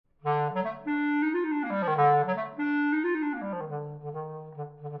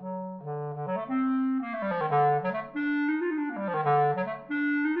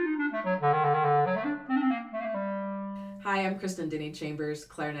Kristen Denny-Chambers,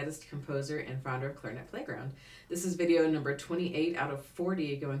 clarinetist, composer, and founder of Clarinet Playground. This is video number 28 out of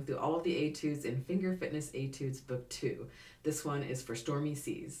 40 going through all of the etudes in Finger Fitness Études Book 2. This one is for Stormy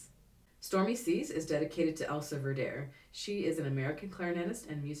Seas. Stormy Seas is dedicated to Elsa Verdehr. She is an American clarinetist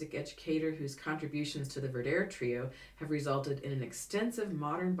and music educator whose contributions to the Verdehr trio have resulted in an extensive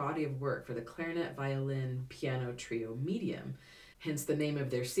modern body of work for the clarinet, violin, piano trio medium, hence the name of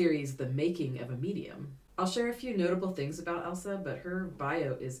their series, The Making of a Medium. I'll share a few notable things about Elsa, but her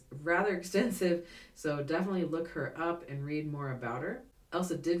bio is rather extensive, so definitely look her up and read more about her.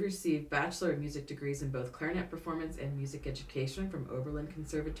 Elsa did receive Bachelor of Music degrees in both clarinet performance and music education from Oberlin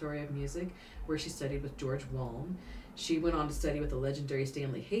Conservatory of Music, where she studied with George Waln. She went on to study with the legendary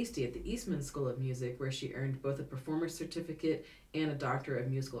Stanley Hasty at the Eastman School of Music, where she earned both a performer's certificate and a Doctor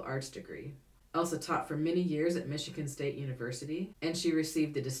of Musical Arts degree. Elsa taught for many years at Michigan State University, and she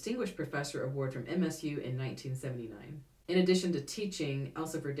received the Distinguished Professor Award from MSU in 1979. In addition to teaching,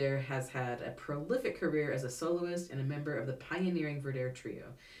 Elsa Verdehr has had a prolific career as a soloist and a member of the pioneering Verdehr Trio.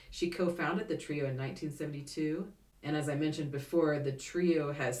 She co-founded the trio in 1972, and as I mentioned before, the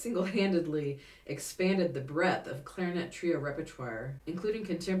trio has single-handedly expanded the breadth of clarinet trio repertoire, including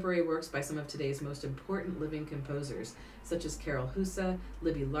contemporary works by some of today's most important living composers, such as Carol Husa,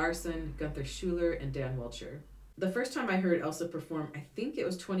 Libby Larsen, Gunther Schuller, and Dan Welcher. The first time I heard Elsa perform, I think it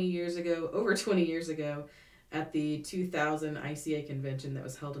was over 20 years ago, at the 2000 ICA convention that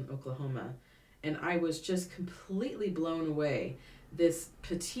was held in Oklahoma. And I was just completely blown away. This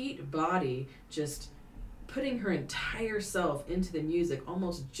petite body just putting her entire self into the music,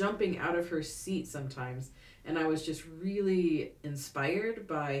 almost jumping out of her seat sometimes. And I was just really inspired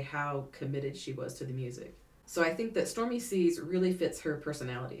by how committed she was to the music. So I think that Stormy Seas really fits her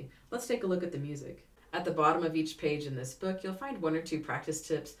personality. Let's take a look at the music. At the bottom of each page in this book, you'll find one or two practice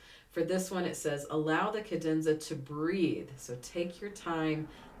tips. For this one, it says, allow the cadenza to breathe. So take your time,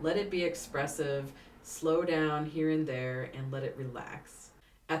 let it be expressive, slow down here and there, and let it relax.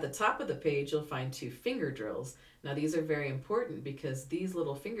 At the top of the page, you'll find two finger drills. Now these are very important because these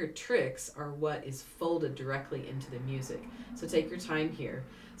little finger tricks are what is folded directly into the music. So take your time here.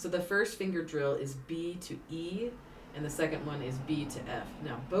 So the first finger drill is B to E, and the second one is B to F.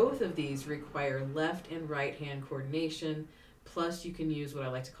 Now both of these require left and right hand coordination, plus you can use what I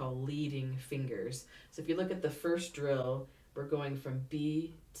like to call leading fingers. So if you look at the first drill, we're going from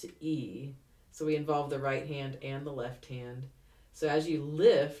B to E. So we involve the right hand and the left hand. So as you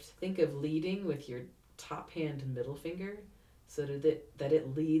lift, think of leading with your top hand and middle finger so that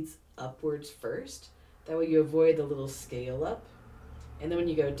it leads upwards first. That way you avoid the little scale up. And then when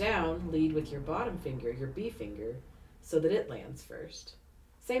you go down, lead with your bottom finger, your B finger, so that it lands first.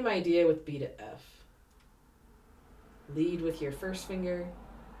 Same idea with B to F. Lead with your first finger,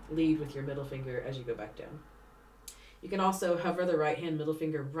 lead with your middle finger as you go back down. You can also hover the right hand middle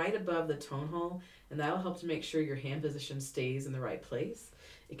finger right above the tone hole, and that'll help to make sure your hand position stays in the right place.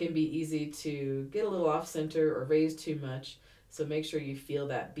 It can be easy to get a little off center or raise too much, so make sure you feel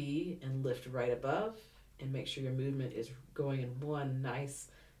that B and lift right above, and make sure your movement is going in one nice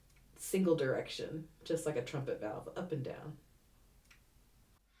single direction, just like a trumpet valve, up and down.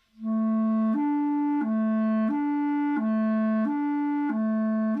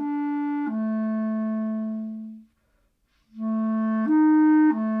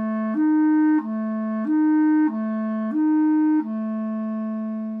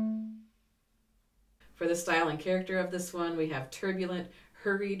 For the style and character of this one, we have turbulent,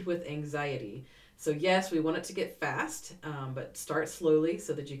 hurried with anxiety. So yes, we want it to get fast, but start slowly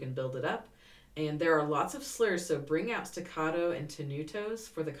so that you can build it up. And there are lots of slurs, so bring out staccato and tenutos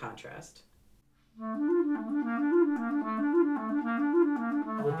for the contrast.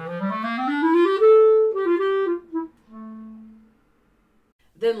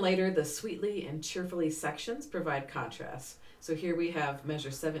 Then later, the sweetly and cheerfully sections provide contrast. So here we have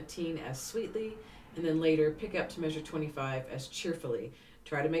measure 17 as sweetly, and then later pick up to measure 25 as cheerfully.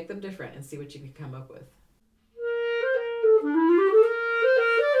 Try to make them different and see what you can come up with.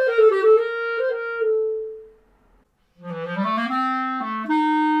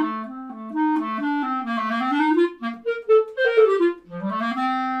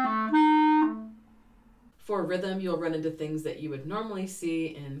 For rhythm, you'll run into things that you would normally see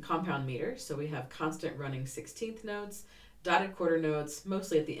in compound meter. So we have constant running 16th notes, dotted quarter notes,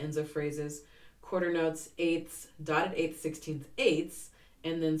 mostly at the ends of phrases, quarter notes, eighths, dotted eighths, 16th eighths,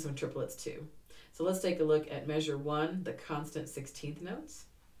 and then some triplets too. So let's take a look at measure 1, the constant 16th notes.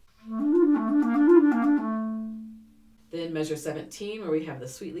 Then measure 17, where we have the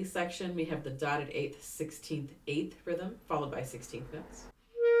sweetly section, we have the dotted eighth, 16th eighth rhythm, followed by 16th notes.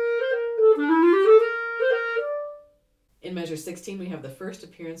 In measure 16, we have the first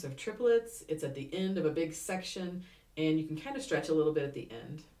appearance of triplets. It's at the end of a big section, and you can kind of stretch a little bit at the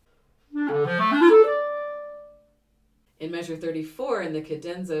end. In measure 34, in the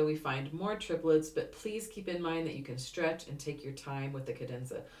cadenza, we find more triplets, but please keep in mind that you can stretch and take your time with the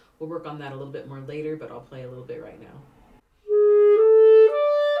cadenza. We'll work on that a little bit more later, but I'll play a little bit right now.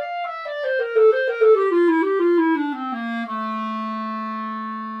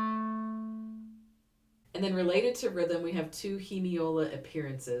 And then related to rhythm, we have two hemiola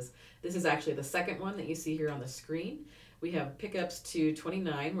appearances. This is actually the second one that you see here on the screen. We have pickups to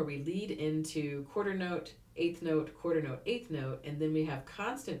 29, where we lead into quarter note, eighth note, quarter note, eighth note, and then we have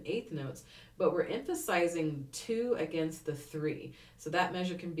constant eighth notes, but we're emphasizing 2 against the 3. So that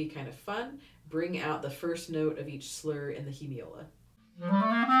measure can be kind of fun. Bring out the first note of each slur in the hemiola.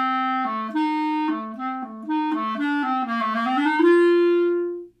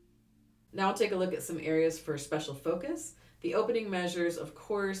 Now I'll take a look at some areas for special focus. The opening measures, of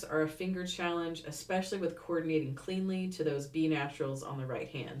course, are a finger challenge, especially with coordinating cleanly to those B naturals on the right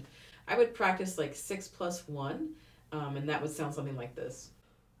hand. I would practice like 6 + 1, and that would sound something like this.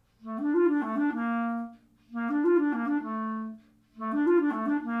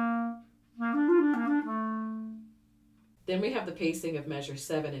 Then we have the pacing of measure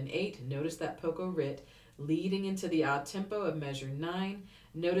 7 and 8. Notice that poco rit leading into the odd tempo of measure 9.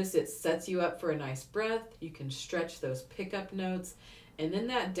 Notice it sets you up for a nice breath. You can stretch those pickup notes. And then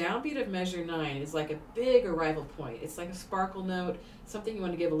that downbeat of measure 9 is like a big arrival point. It's like a sparkle note, something you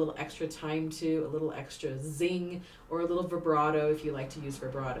want to give a little extra time to, a little extra zing, or a little vibrato if you like to use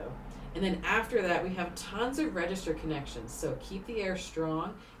vibrato. And then after that, we have tons of register connections. So keep the air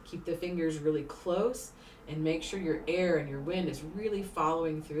strong, keep the fingers really close, and make sure your air and your wind is really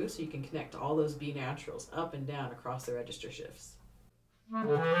following through so you can connect all those B naturals up and down across the register shifts.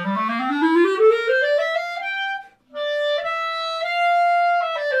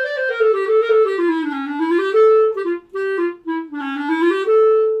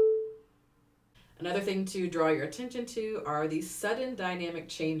 Another thing to draw your attention to are these sudden dynamic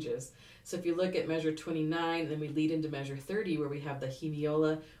changes. So if you look at measure 29, then we lead into measure 30 where we have the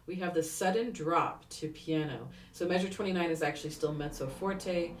hemiola, we have the sudden drop to piano. So measure 29 is actually still mezzo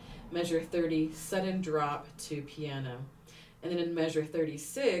forte, measure 30, sudden drop to piano. And then in measure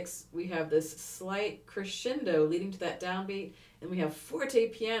 36, we have this slight crescendo leading to that downbeat, and we have forte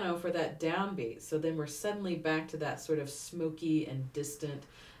piano for that downbeat. So then we're suddenly back to that sort of smoky and distant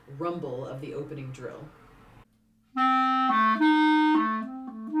rumble of the opening drill.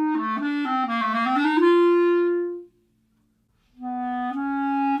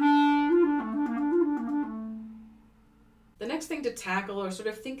 The next thing to tackle or sort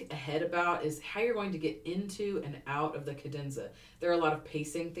of think ahead about is how you're going to get into and out of the cadenza. There are a lot of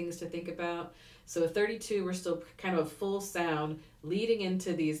pacing things to think about. So at 32, we're still kind of a full sound leading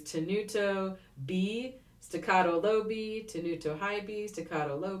into these tenuto, B, staccato low B, tenuto high B,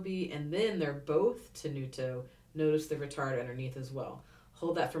 staccato low B, and then they're both tenuto. Notice the retard underneath as well.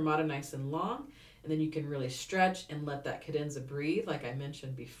 Hold that fermata nice and long, and then you can really stretch and let that cadenza breathe like I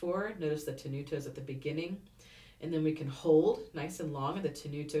mentioned before. Notice the tenutos at the beginning. And then we can hold nice and long at the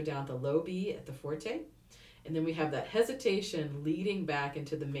tenuto down to low B at the forte. And then we have that hesitation leading back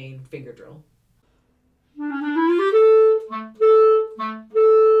into the main finger drill.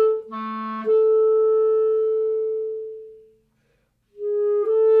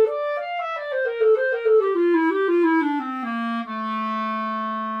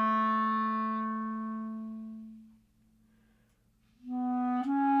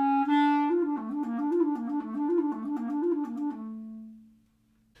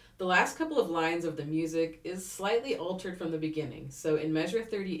 The last couple of lines of the music is slightly altered from the beginning. So in measure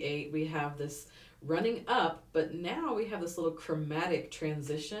 38, we have this running up, but now we have this little chromatic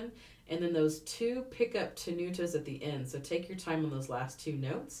transition, and then those 2 pickup tenutos at the end. So take your time on those last 2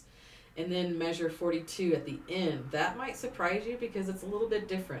 notes. And then measure 42 at the end. That might surprise you because it's a little bit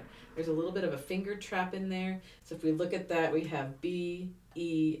different. There's a little bit of a finger trap in there. So if we look at that, we have B,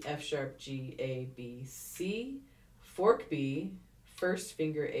 E, F sharp, G, A, B, C, fork B, first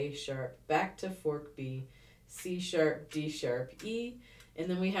finger A sharp, back to fork B, C sharp, D sharp, E, and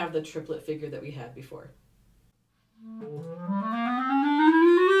then we have the triplet figure that we had before.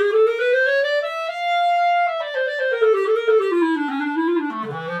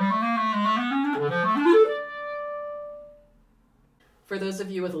 For those of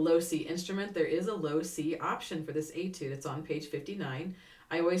you with a low C instrument, there is a low C option for this etude. It's on page 59.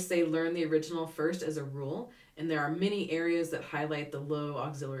 I always say learn the original first as a rule, and there are many areas that highlight the low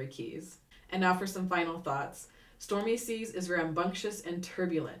auxiliary keys. And now for some final thoughts. Stormy Seas is rambunctious and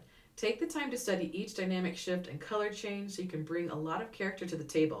turbulent. Take the time to study each dynamic shift and color change so you can bring a lot of character to the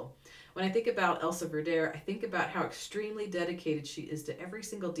table. When I think about Elsa Verdehr, I think about how extremely dedicated she is to every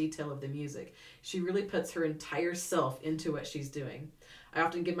single detail of the music. She really puts her entire self into what she's doing. I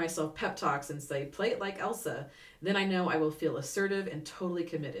often give myself pep talks and say, play it like Elsa. Then I know I will feel assertive and totally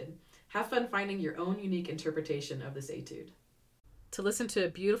committed. Have fun finding your own unique interpretation of this etude. To listen to a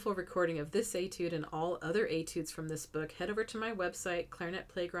beautiful recording of this etude and all other etudes from this book, head over to my website,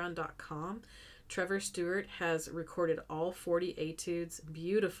 clarinetplayground.com. Trevor Stewart has recorded all 40 etudes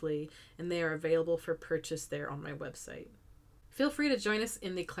beautifully, and they are available for purchase there on my website. Feel free to join us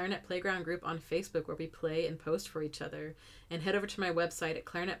in the Clarinet Playground group on Facebook where we play and post for each other. And head over to my website at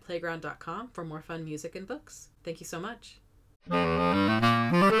clarinetplayground.com for more fun music and books. Thank you so much.